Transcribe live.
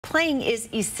playing is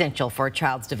essential for a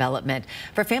child's development.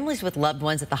 For families with loved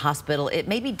ones at the hospital, it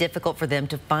may be difficult for them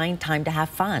to find time to have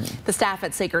fun. The staff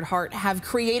at Sacred Heart have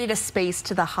created a space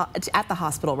at the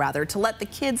hospital to let the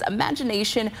kids'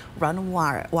 imagination run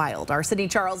wild. Our Sydney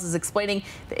Charles is explaining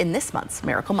in this month's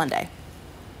Miracle Monday.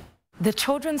 The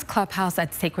Children's Clubhouse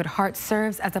at Sacred Heart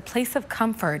serves as a place of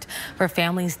comfort for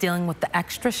families dealing with the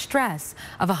extra stress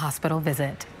of a hospital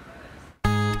visit.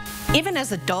 Even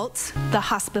as adults, the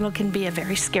hospital can be a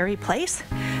very scary place.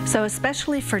 So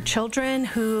especially for children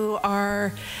who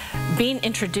are being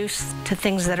introduced to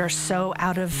things that are so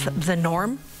out of the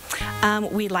norm,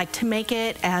 we like to make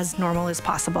it as normal as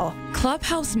possible.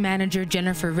 Clubhouse manager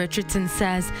Jennifer Richardson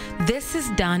says this is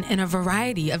done in a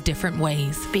variety of different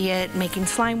ways. Be it making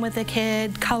slime with a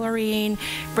kid, coloring,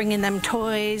 bringing them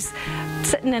toys,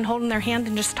 sitting and holding their hand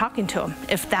and just talking to them,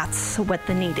 if that's what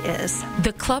the need is.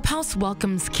 The Clubhouse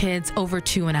welcomes kids over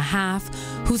 2.5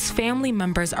 whose family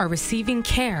members are receiving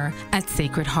care at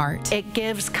Sacred Heart. It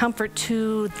gives comfort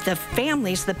to the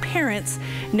families, the parents,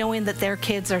 knowing that their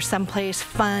kids are someplace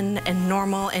fun and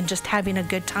normal and just having a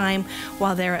good time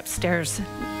while they're upstairs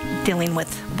dealing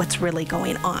with what's really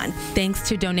going on. Thanks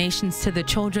to donations to the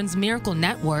Children's Miracle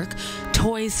Network,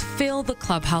 toys fill the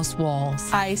clubhouse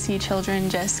walls. I see children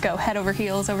just go head over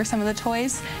heels over some of the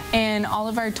toys, and all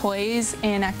of our toys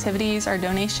and activities are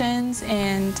donations,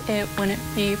 and it wouldn't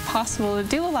be possible to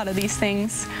do a lot of these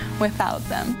things without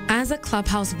them. As a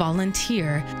clubhouse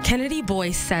volunteer, Kennedy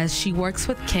Boyce says she works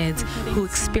with kids who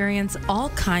experience all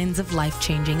kinds of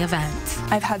life-changing events.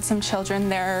 I've had some children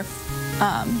there.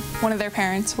 One of their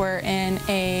parents were in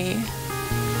a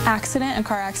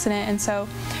car accident, and so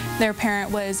their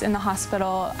parent was in the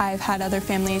hospital. I've had other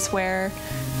families where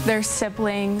their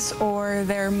siblings or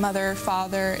their mother or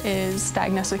father is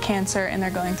diagnosed with cancer and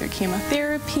they're going through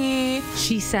chemotherapy.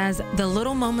 She says the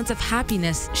little moments of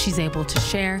happiness she's able to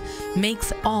share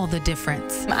makes all the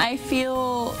difference. I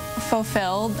feel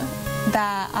fulfilled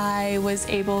that I was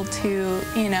able to,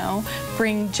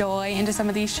 bring joy into some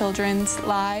of these children's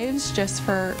lives just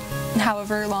for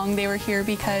however long they were here,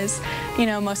 because,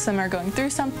 most of them are going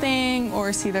through something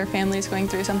or see their families going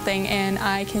through something, and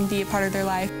I can be a part of their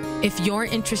life. If you're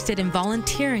interested in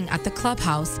volunteering at the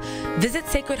Clubhouse, visit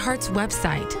Sacred Heart's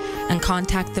website and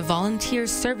contact the Volunteer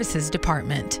Services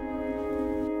Department.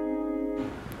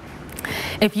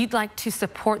 If you'd like to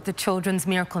support the Children's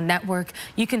Miracle Network,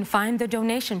 you can find the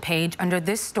donation page under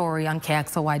this story on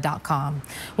KXLY.com.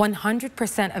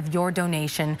 100% of your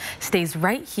donation stays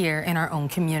right here in our own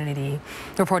community.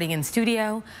 Reporting in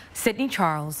studio, Sydney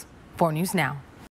Charles, 4 News Now.